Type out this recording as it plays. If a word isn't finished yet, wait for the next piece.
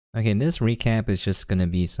Okay, this recap is just gonna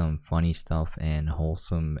be some funny stuff and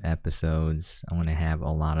wholesome episodes. I'm gonna have a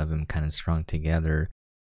lot of them kind of strung together.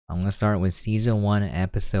 I'm gonna start with season 1,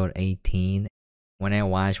 episode 18. When I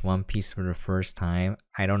watched One Piece for the first time,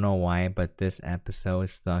 I don't know why, but this episode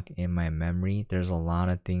stuck in my memory. There's a lot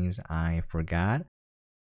of things I forgot,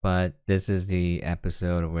 but this is the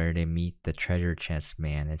episode where they meet the treasure chest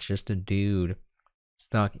man. It's just a dude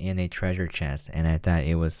stuck in a treasure chest, and I thought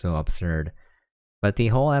it was so absurd. But the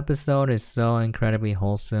whole episode is so incredibly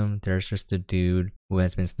wholesome. There's just a dude who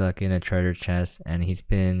has been stuck in a treasure chest, and he's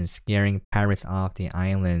been scaring pirates off the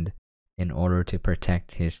island in order to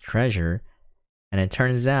protect his treasure. And it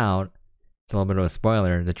turns out, it's a little bit of a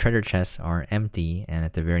spoiler, the treasure chests are empty, and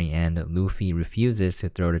at the very end, Luffy refuses to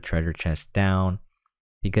throw the treasure chest down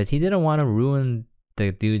because he didn't want to ruin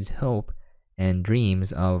the dude's hope and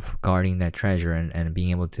dreams of guarding that treasure and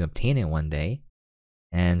being able to obtain it one day.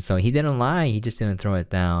 And so he didn't lie, he just didn't throw it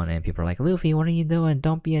down, and people are like, Luffy, what are you doing?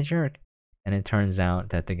 Don't be a jerk. And it turns out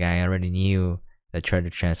that the guy already knew the treasure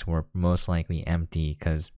chests were most likely empty,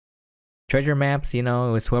 because treasure maps, you know,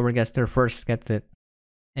 it was whoever gets there first gets it.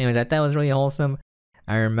 Anyways, I thought it was really wholesome.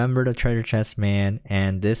 I remember the treasure chest man,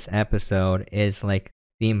 and this episode is like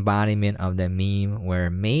the embodiment of the meme where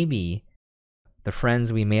maybe the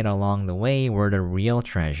friends we made along the way were the real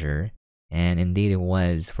treasure. And indeed it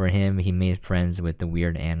was. For him, he made friends with the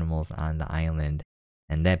weird animals on the island,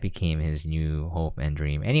 and that became his new hope and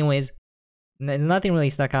dream. Anyways, nothing really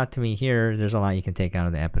stuck out to me here. There's a lot you can take out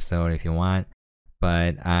of the episode if you want,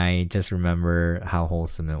 but I just remember how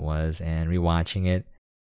wholesome it was, and rewatching it,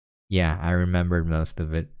 yeah, I remembered most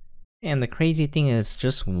of it. And the crazy thing is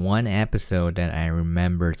just one episode that I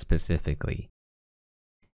remembered specifically.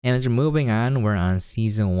 And as we're moving on, we're on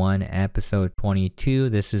season 1, episode 22.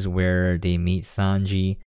 This is where they meet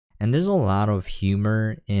Sanji. And there's a lot of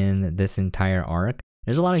humor in this entire arc.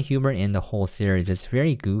 There's a lot of humor in the whole series. It's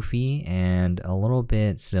very goofy and a little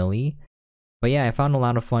bit silly. But yeah, I found a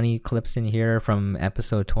lot of funny clips in here from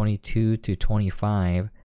episode 22 to 25.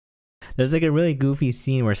 There's like a really goofy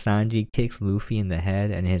scene where Sanji kicks Luffy in the head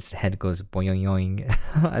and his head goes boing yoing.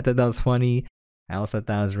 I thought that was funny. I also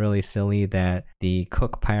thought it was really silly that the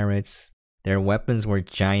Cook pirates, their weapons were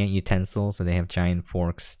giant utensils, so they have giant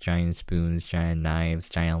forks, giant spoons, giant knives,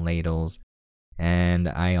 giant ladles. And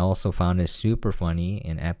I also found it super funny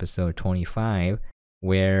in episode 25,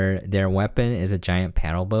 where their weapon is a giant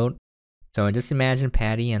paddle boat. So just imagine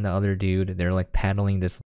Patty and the other dude, they're like paddling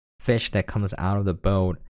this fish that comes out of the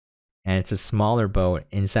boat, and it's a smaller boat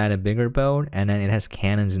inside a bigger boat, and then it has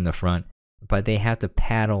cannons in the front. But they have to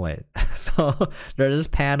paddle it. So they're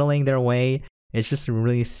just paddling their way. It's just a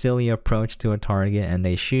really silly approach to a target, and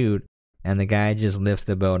they shoot, and the guy just lifts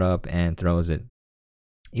the boat up and throws it.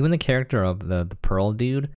 Even the character of the Pearl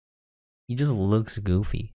dude, he just looks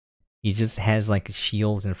goofy. He just has like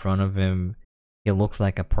shields in front of him. It looks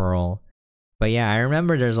like a pearl. But yeah, I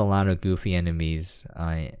remember there's a lot of goofy enemies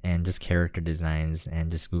and just character designs and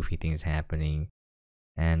just goofy things happening.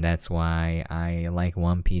 And that's why I like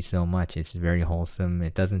One Piece so much. It's very wholesome.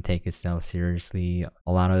 It doesn't take itself seriously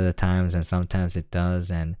a lot of the times, and sometimes it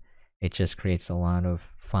does, and it just creates a lot of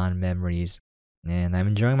fond memories. And I'm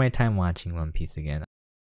enjoying my time watching One Piece again.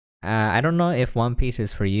 I don't know if One Piece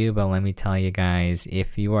is for you, but let me tell you guys,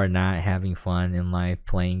 if you are not having fun in life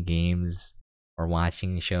playing games or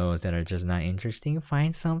watching shows that are just not interesting,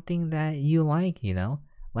 find something that you like, you know?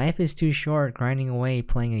 Life is too short grinding away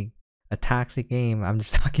playing a toxic game. I'm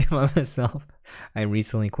just talking about myself. I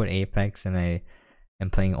recently quit Apex and I am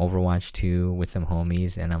playing Overwatch 2 with some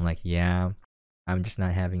homies, and I'm like, yeah, I'm just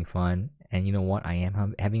not having fun. And you know what I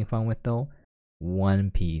am having fun with though?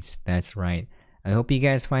 One Piece. That's right. I hope you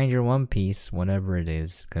guys find your One Piece, whatever it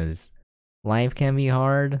is, because life can be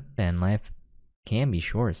hard and life can be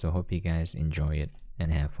short, so hope you guys enjoy it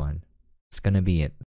and have fun. It's gonna be it.